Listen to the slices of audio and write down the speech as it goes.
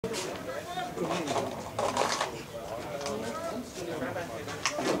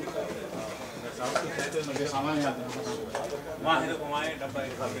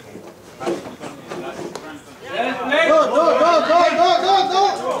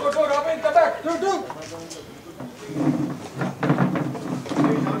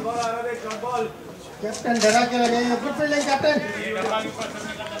Captain डरा के लगे good fielding captain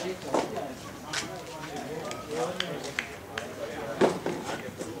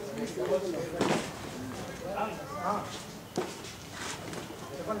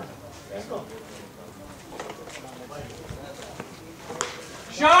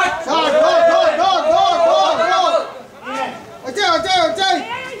shot go Ajay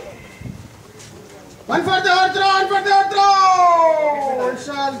one for the earth throw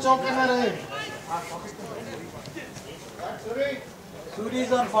Vishal chowk में रहे Suri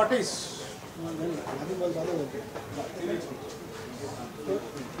is on 40s.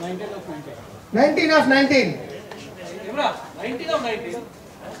 19 of 19. 19 of 19.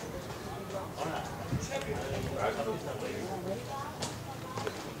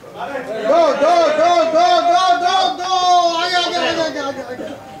 Go.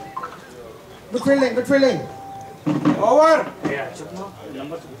 आगे. Good fielding. Over. Yeah,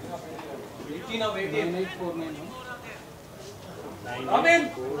 number 18 of 18. 9849. Come in.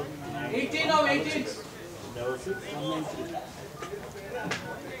 18 of 18.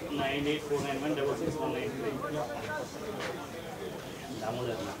 9849 166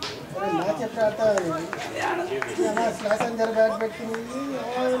 match अच्छा आता है ना स्लैश अंदर bat batting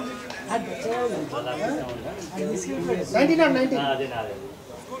और 19 of 19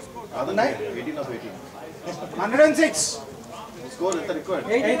 18 of 18 106 score is the required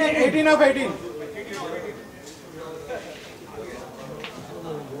 18 of 18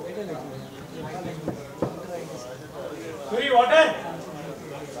 Suri,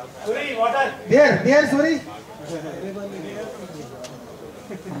 water. there Suri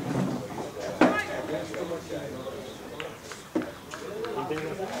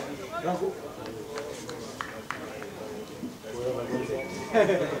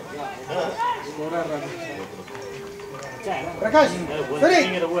Prakash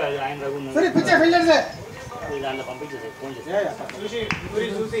Suri pitch fielder se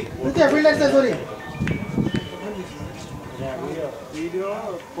pitch fielder se Suri video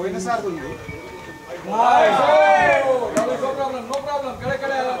పోయిన sir ఉంది No problem.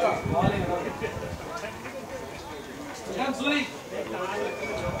 Kade alaka.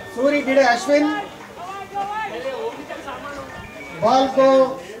 Suri did Ashwin ball को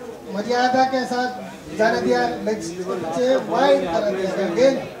मर्यादा के साथ जाने दिया leg से wide कर दिया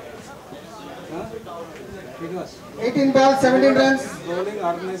गेंद 18 बॉल 17 रन्स బౌలింగ్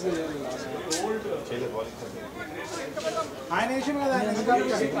ఆర్గనైజ్ చేయాలి ఆయన వేసిన కదా ఆయన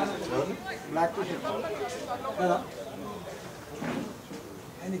బ్లాక్ టీ షర్ట్ కదా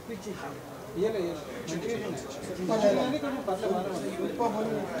ఆయన క్విచ్ ఇయలే మంచిగా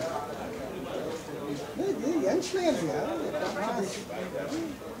పర్లేదు ये यंग प्लेयर्स यार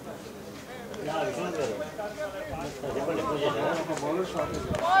బౌలర్ షాట్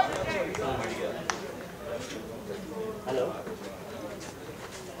Hello.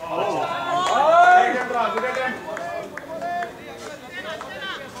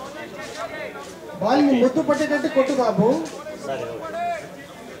 బాల్ ని ముద్దు పట్టేటట్టు కొట్టు బాబు సరే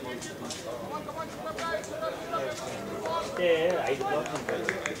అంటే 5 బ్లాక్స్ ఉంటాయి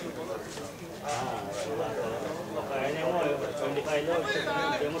ఒక ఆయనేమో 25 లో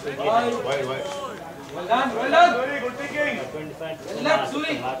ఏమో 28 well done very good thinking 25 left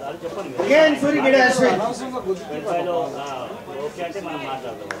Suri అది చెప్పండి again Suri did Ashwin 25 లో ఓకే అంటే మనం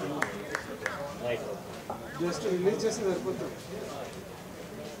మాట్లాడదాం రైట్ జస్ట్ రిలీజ్ చేసి సరిపోతుంది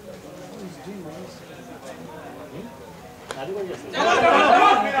అది కూడా చేస్తాం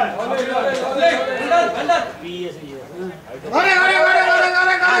పిఎస్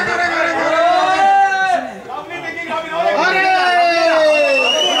अरे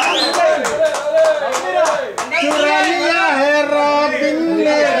चुरा लिया है रॉबिन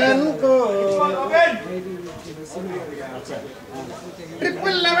ने रन को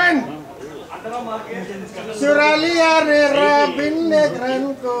ट्रिपल 11 चुरा लिया रे रॉबिन ने रन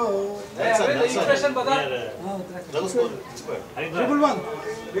को इंप्रेशन बता triple 1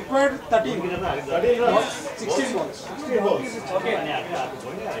 required 13 16 balls okay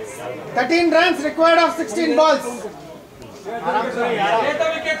 13 runs required of 16 balls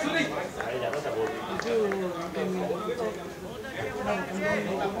wicket Suri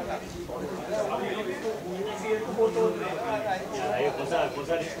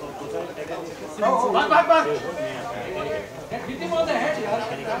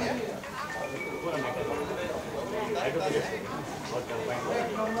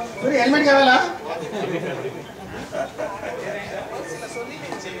helmet కావాలా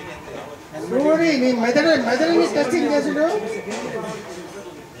సూరి నీ మెదడుని టెస్టింగ్ చేసిండు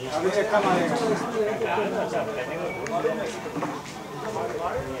अभी चक्का मारेगा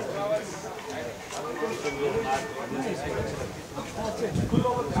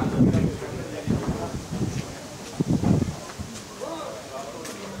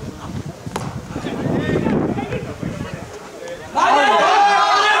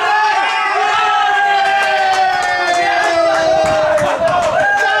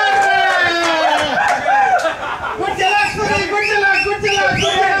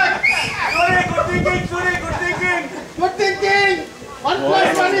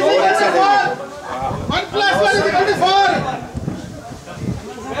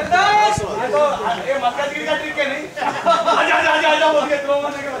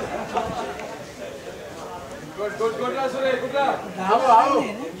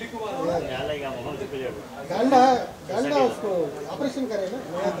गांडा उसको ऑपरेशन करे ना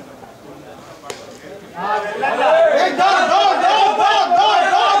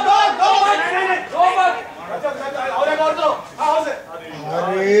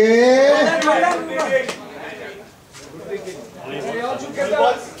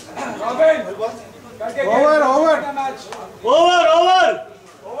over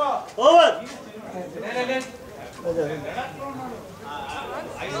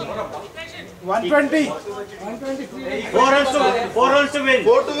 120 4 runs to win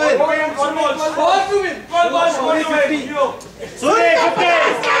 4 to win. 4 to win Suri 50 Suri 50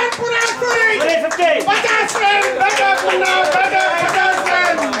 Suri 50 50 run बेटा 50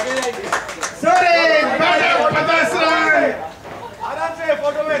 रन सूरी बेटा 50 रन आराम से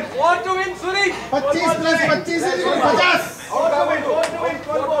 4 to win Suri 25 प्लस 25 है 50 out to win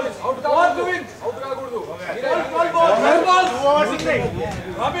 12 balls out to win out కాకూడదు 12 balls 2 over 60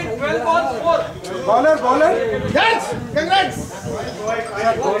 Robin 12 balls 4 bowler yes congrats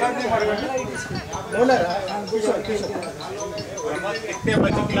bowler ने मार bowler कितने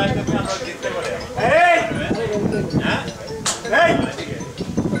बच्चों क्लास में हम लोग जीतते बड़े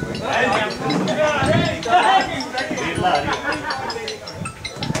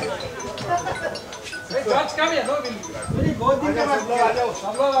Judge come here, no will. Very बहुत दिन के बाद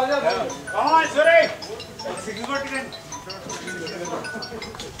सब लोग आ जाओ. Come on, Suri. 6 got it.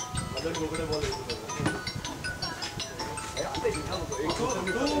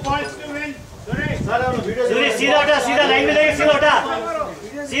 Two balls to win. Suri. Suri सीधा उठा सीधा लाइन में लेके सीधा उठा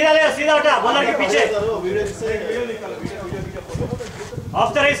सीधा उठा बॉलर के पीछे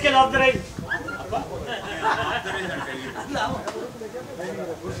of the right scale of the right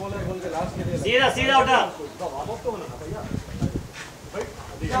सीधा उठा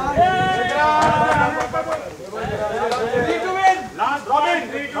Last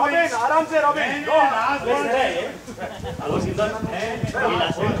Robin, आराम से Robin. Go. Last ball है.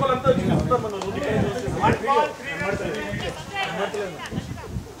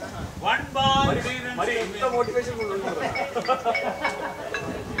 One ball, 3 runs. మరి ఎంత మోటివేషన్ ఉంటుంది.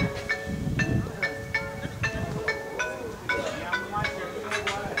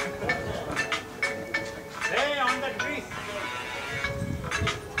 Hey, on the crease.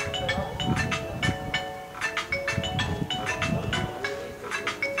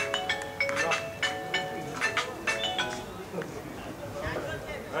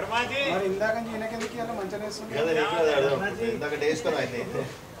 మరి ఇందాక ఈయనకి ఎందుకు ఇవ్వాలి మంచిగా వేస్తుంది కదా ఇందాక డేస్ కదా అయింది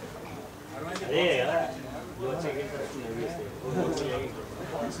अरे यार जो सेकंड पर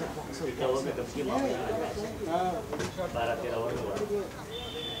इतना ओवर में कब की मार 12-13 ओवर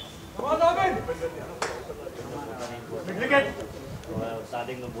हुआ विकेट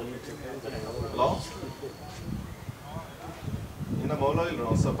स्टार्टिंग में बॉलिंग హలో నిన్న బౌలర్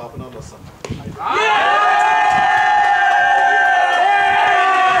వస్తా పాపన వస్తా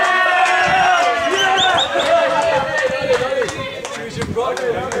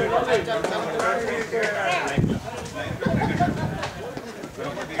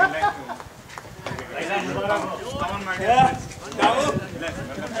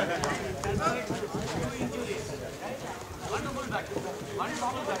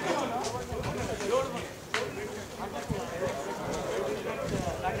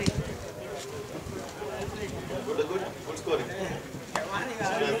గుడ్ స్కోరింగ్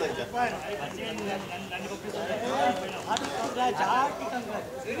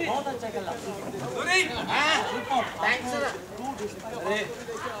बहुत अच्छा खेला thanks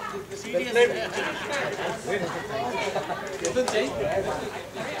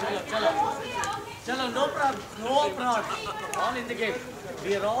Chalo, no problem, no problem. All in the game.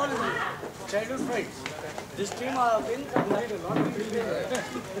 We are all childhood friends. This team wins.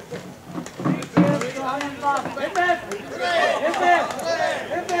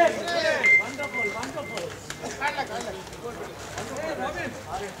 Wonderful, wonderful.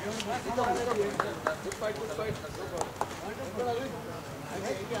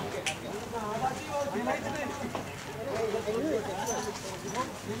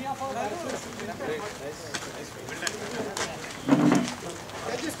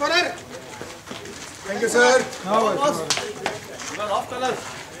 Thank you, sir.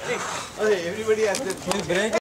 Everybody has their